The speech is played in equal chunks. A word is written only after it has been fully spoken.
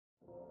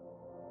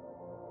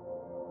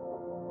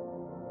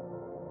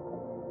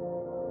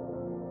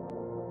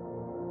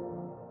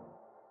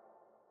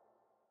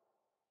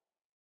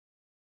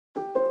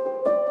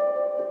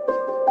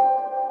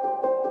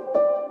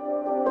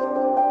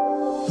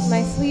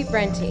Sweet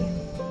Brenty.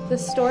 The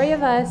story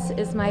of us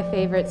is my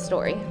favorite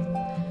story.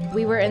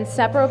 We were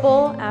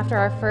inseparable after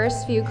our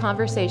first few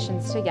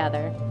conversations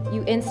together.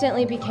 You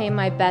instantly became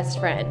my best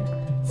friend,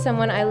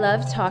 someone I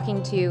loved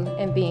talking to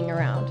and being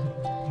around.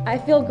 I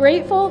feel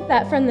grateful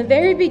that from the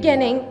very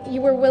beginning, you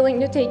were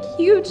willing to take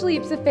huge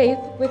leaps of faith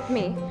with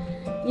me.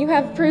 You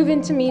have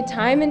proven to me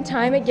time and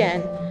time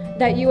again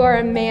that you are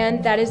a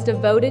man that is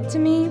devoted to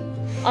me,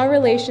 our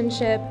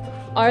relationship,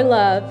 our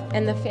love,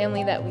 and the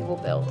family that we will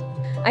build.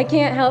 I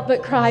can't help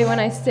but cry when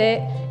I sit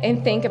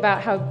and think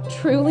about how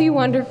truly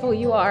wonderful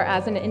you are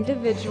as an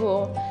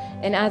individual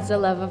and as the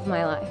love of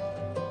my life.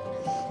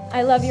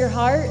 I love your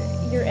heart,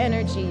 your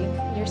energy,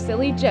 your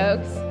silly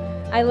jokes.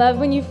 I love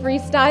when you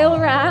freestyle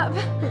rap.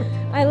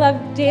 I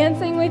love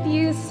dancing with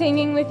you,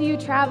 singing with you,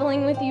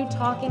 traveling with you,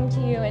 talking to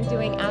you, and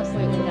doing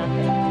absolutely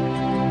nothing.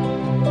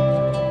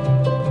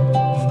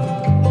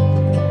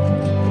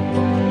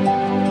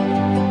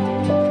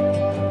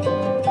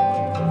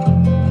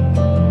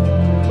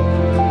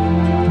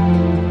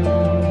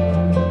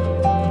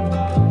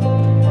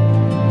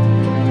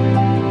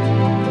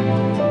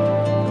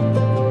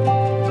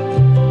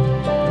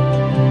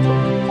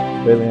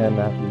 Bailey-Ann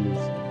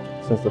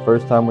Matthews, since the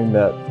first time we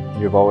met,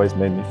 you have always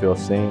made me feel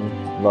seen,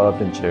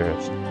 loved, and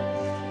cherished.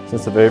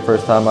 Since the very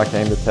first time I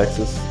came to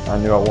Texas, I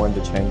knew I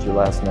wanted to change your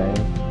last name.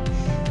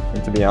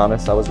 And to be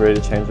honest, I was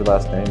ready to change your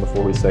last name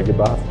before we said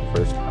goodbye for the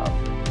first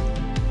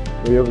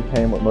time. We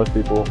overcame what most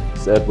people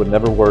said would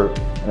never work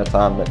in a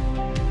time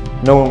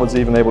that no one was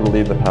even able to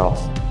leave the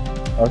house.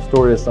 Our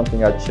story is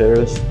something I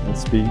cherish and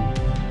speak,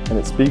 and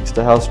it speaks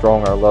to how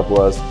strong our love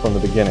was from the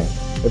beginning.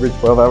 Every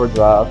 12-hour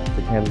drive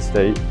to Kansas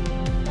State,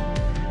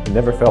 it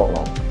never felt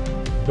long.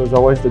 It was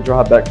always the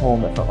drive back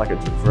home that felt like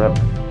it took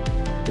forever,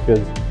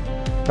 because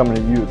coming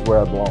to you is where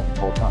I belong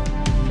the whole time.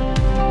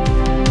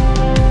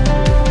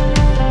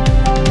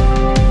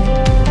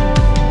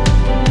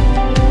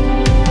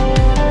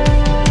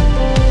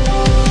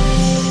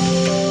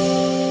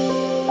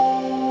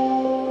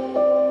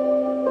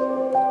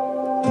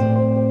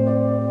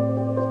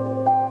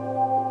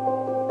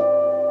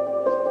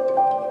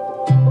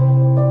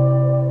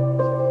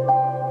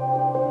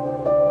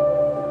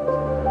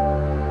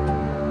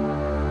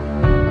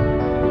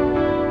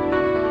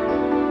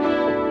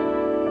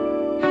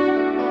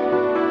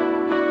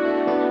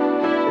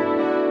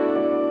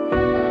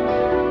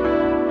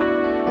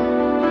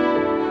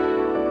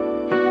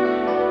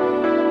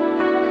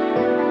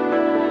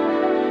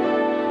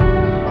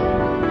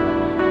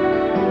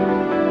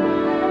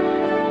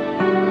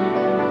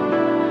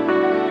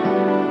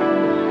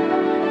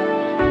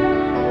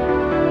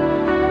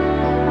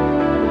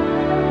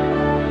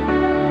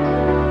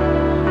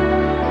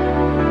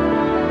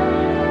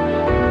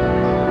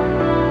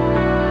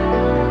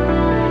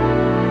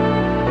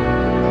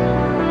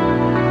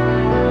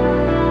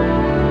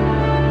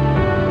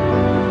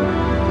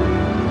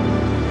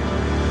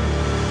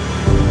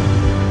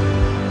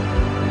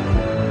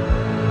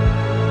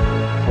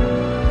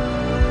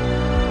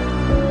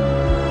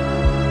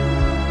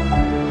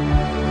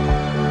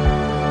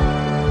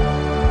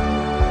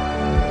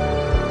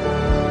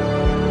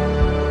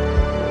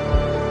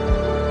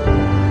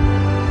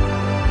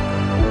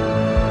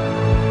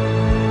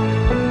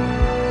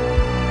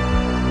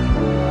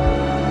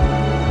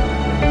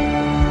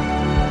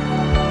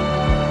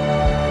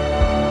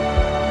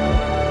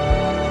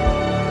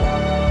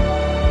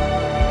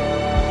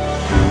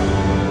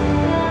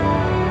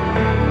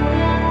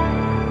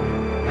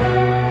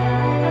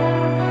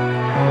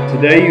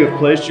 Today you have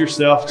pledged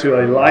yourself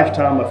to a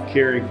lifetime of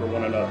caring for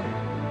one another.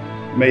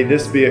 May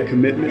this be a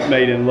commitment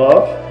made in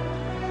love,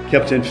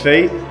 kept in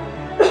faith,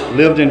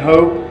 lived in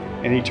hope,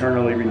 and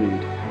eternally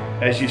renewed.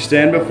 As you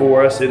stand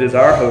before us, it is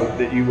our hope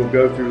that you will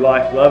go through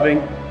life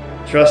loving,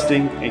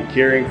 trusting, and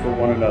caring for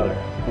one another,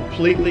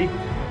 completely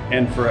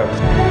and forever.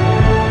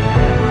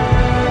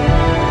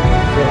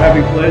 So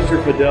having pledged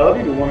your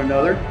fidelity to one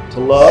another, to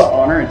love,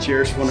 honor, and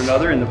cherish one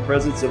another in the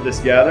presence of this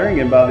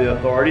gathering and by the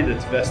authority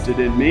that's vested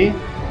in me,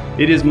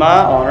 it is my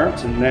honor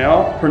to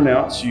now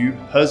pronounce you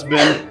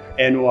husband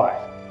and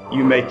wife.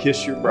 You may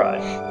kiss your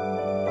bride.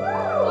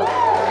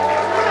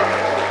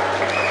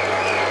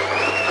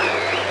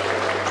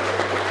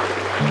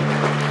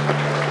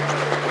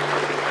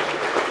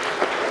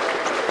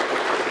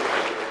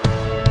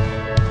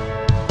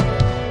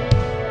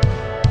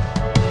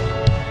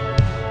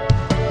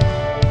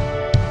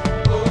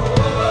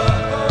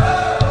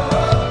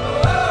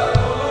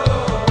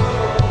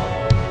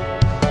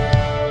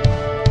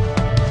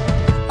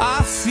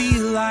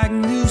 Like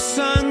new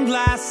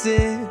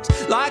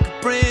sunglasses, like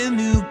a brand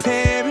new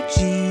pair of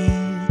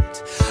jeans.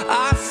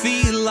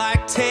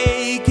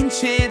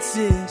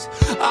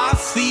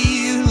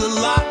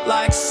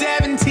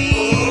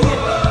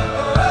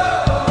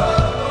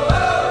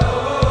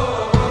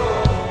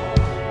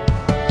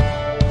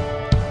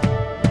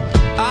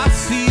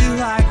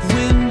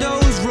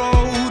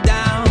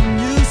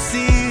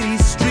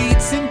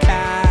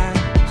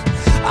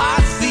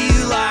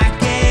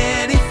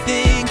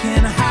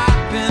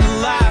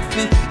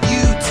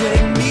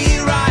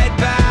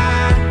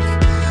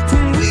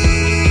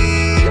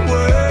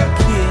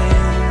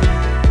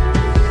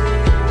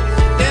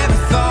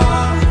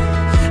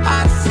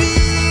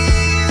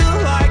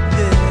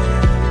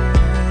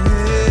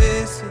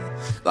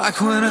 Like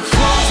when I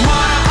close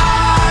my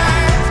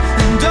eyes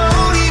and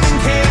don't even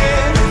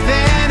care if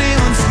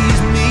anyone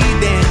sees me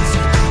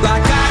dancing.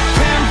 Like I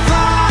can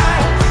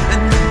fly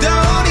and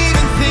don't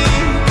even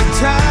think of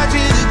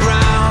touching the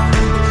ground.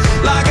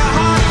 Like a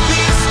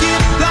heartbeat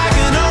skip, like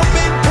an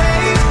open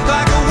page,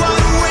 like a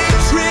one-way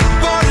trip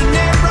on an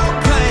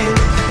aeroplane.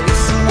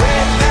 It's the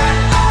way that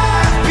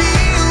I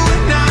feel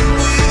when I'm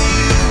with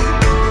you.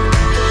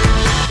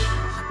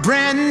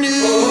 Brand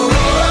new.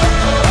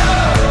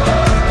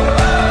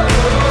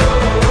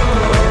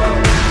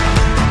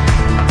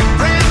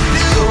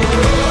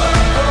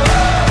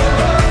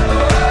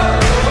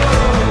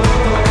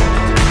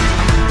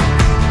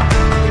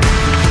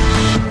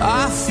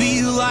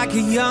 Like a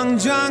young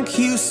John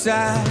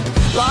Cusack,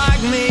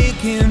 like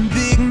making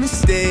big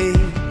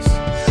mistakes.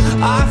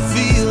 I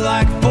feel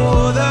like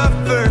for the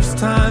first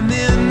time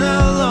in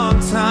a long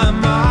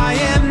time I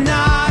am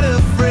not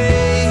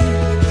afraid.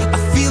 I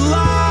feel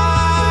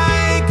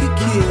like a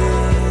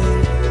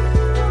kid.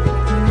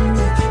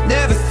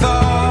 Never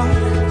thought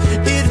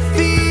it'd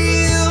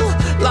feel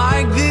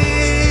like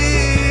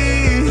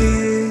this.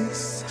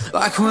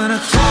 Like when I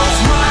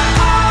close my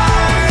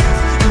eyes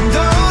and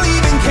don't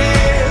even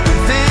care.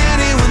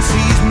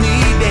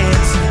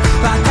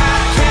 Like I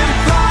can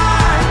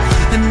fly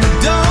and I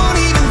don't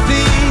even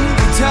think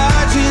of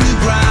touching the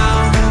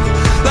ground.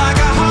 Like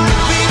a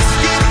heartbeat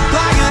skip,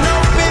 like an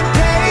open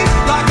page,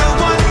 like a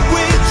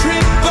one-way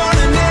trip on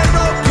an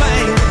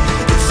aeroplane.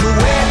 It's the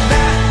way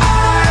that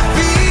I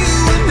feel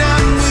when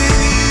I'm with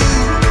you.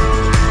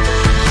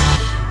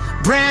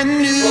 Brand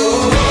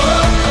new.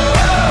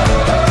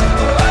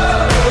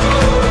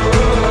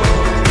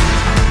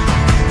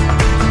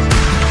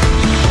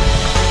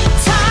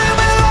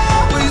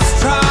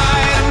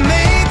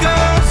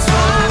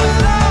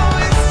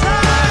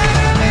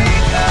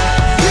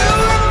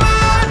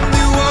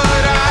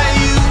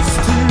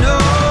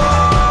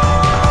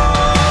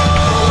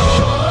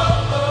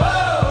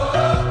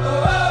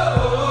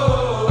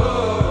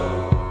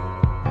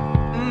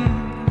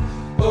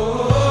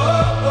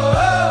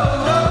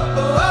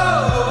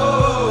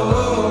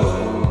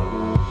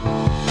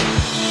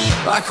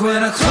 Like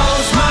when I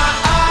close my eyes.